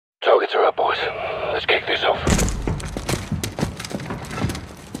Targets are up, boys. Let's kick this off.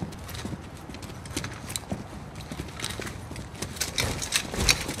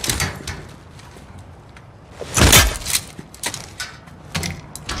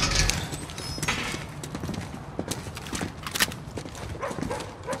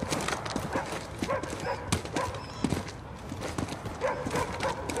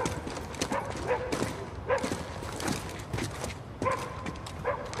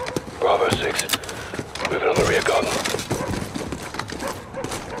 Bravo 6. Moving on the rear guard.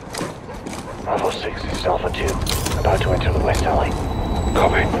 Bravo 6 is Alpha 2. About to enter the west alley.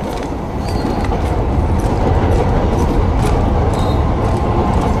 Copy.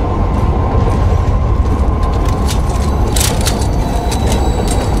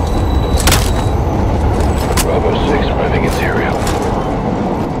 Bravo 6 moving interior.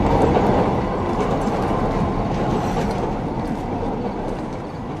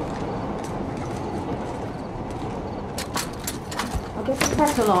 I'll get the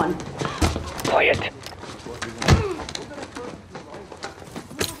petrol on. Quiet.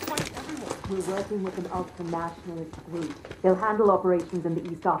 We're working with an ultra-nationalist group. They'll handle operations in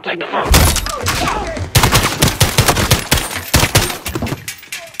the east after Take the the attack.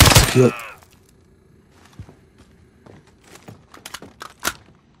 Secure.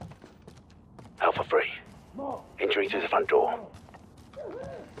 Alpha 3. Entering through the front door.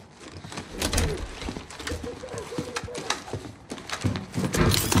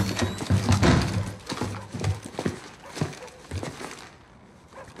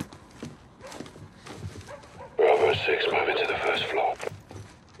 Bravo 6 moving to the first floor.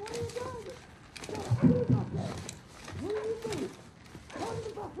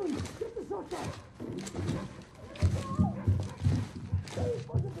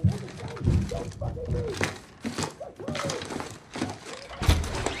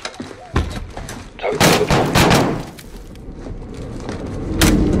 Target to the door.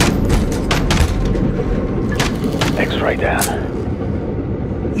 X-ray down.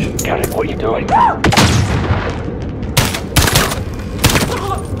 Counting what you're doing.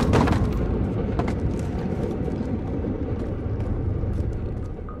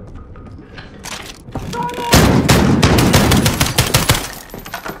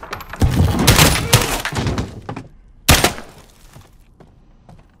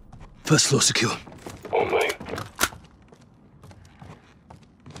 First floor secure. On me.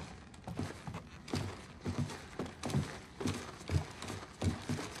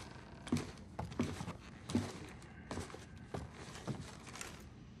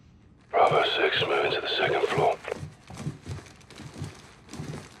 Bravo 6 moving to the second floor.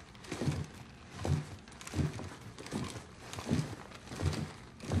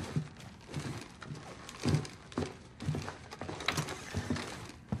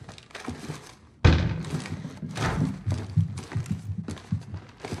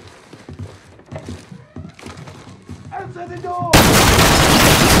 Answer the door!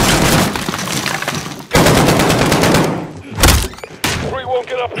 Three won't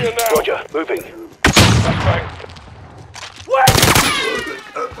get up here now. Roger, moving. Bang.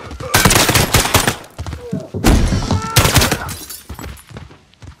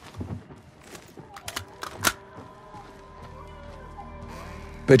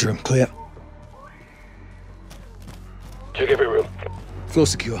 Bedroom clear. Check every room. Floor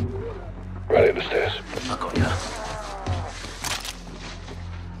secure. Right at the stairs. I got ya.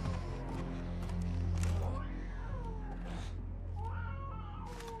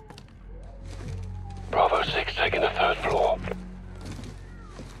 Bravo 6 taking the third floor.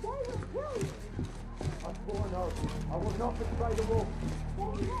 I will not betray the wolf.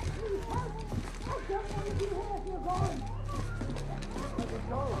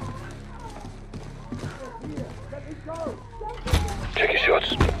 Check your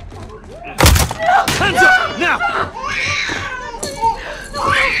shots. Hands up! Now!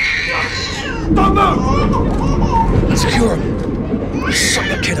 Don't move! Secure him. Suck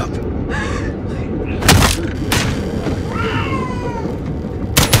the kid up.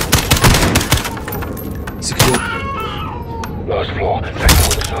 Secure. Last floor. Second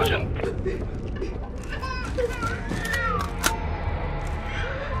one, Sergeant.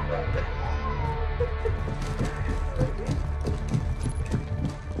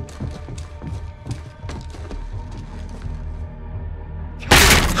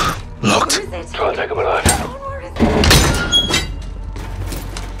 Locked. Try and take him alive.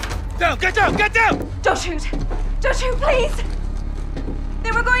 Down! Get down! Get down! Don't shoot! Don't shoot, please!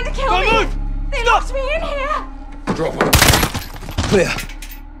 They were going to kill Don't me! move! They Stop! locked me in here! Drop him. Clear.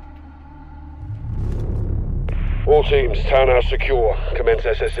 All teams, townhouse secure. Commence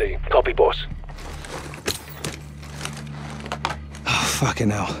SSE. Copy, boss. Oh, fucking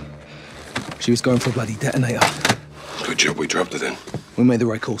hell. She was going for a bloody detonator. Good job we dropped it in. We made the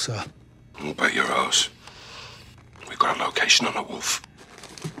right call, sir. We'll bet your ass. We've got a location on the wolf.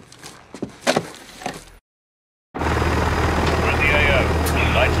 We're at the AO.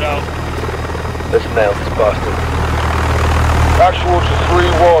 Lights out. Let's nail this bastard. Actual to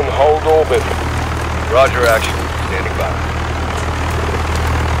 3-1, hold orbit. Roger, action. Standing by.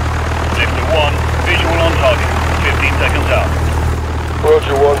 Sector 1, visual on target. 15 seconds out.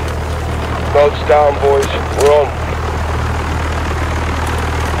 Roger 1. Notes down, boys. We're on.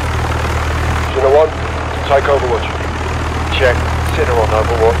 Center 1, take overwatch. Check. Center on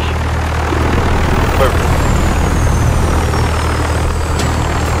overwatch. Move.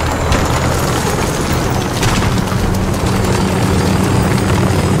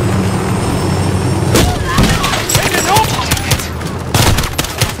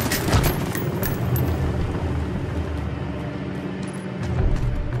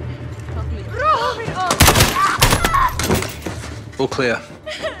 All clear.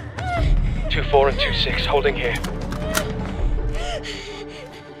 2-4 and 2-6, holding here.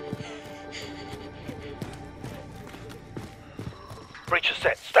 Breach is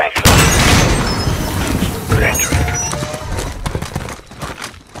set. Stay. Good entry.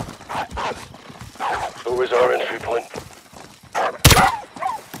 Who is our entry point?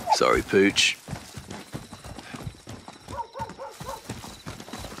 Sorry, Pooch.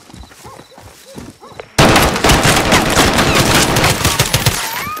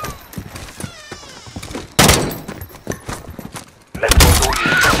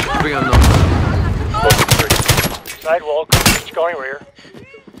 Bring on them. Sidewalk, each going rear.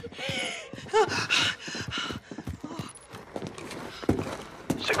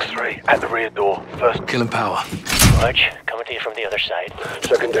 Six-3 at the rear door. First. Killing power. Roger, coming to you from the other side.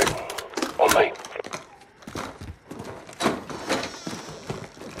 Second deck. On me.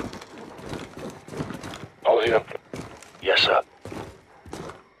 Hold here. Yes, sir.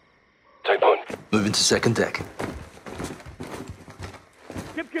 Take point. Moving to second deck.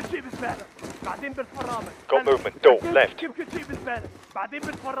 Got movement. Door, left. Checking that.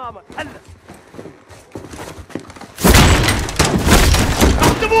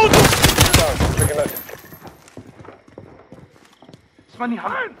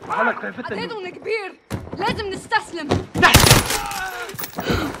 عددهم كبير لازم نستسلم.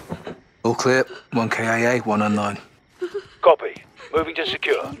 All clear. 1 KIA, 1 unknown. Copy. Moving to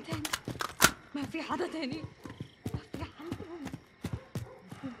secure. ما في حدا تاني.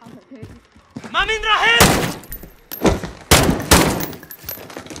 ما من راحل!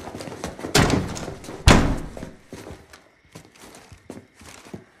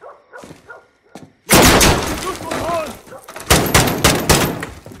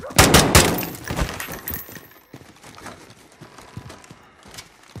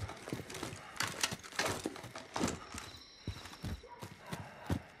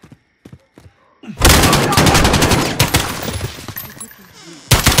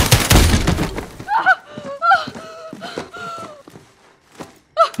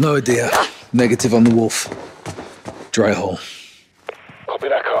 No idea. Negative on the wolf. Dry hole. Copy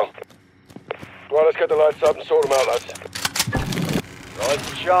that, Carl. Right, let's get the lights up and sort them out, lads. Rise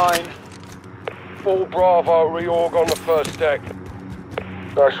and shine. Full Bravo reorg on the first deck.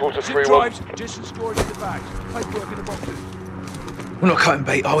 Actual to 3-1. Just some storage in the bags. Paperwork in the boxes. We're not cutting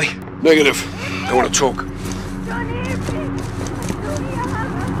bait, are we? Negative. They want to talk.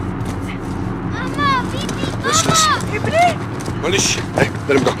 Restless. معلش. Hey,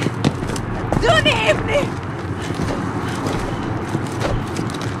 let him go. دوني ابني.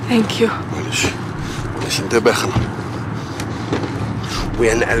 Thank you. معلش انتبهنا.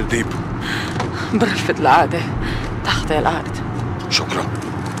 وين الديب؟ برفض العادة تحت الأرض. شكرا.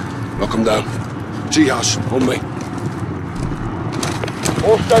 Lock him down. Tea house, on me.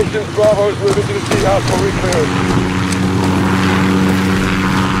 All stations, Bravo's moving to the tea house for reclearance.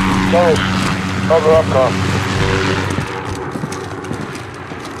 Sorry. Cover up, Carl.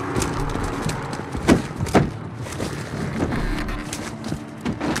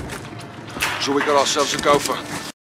 So we got ourselves a gopher.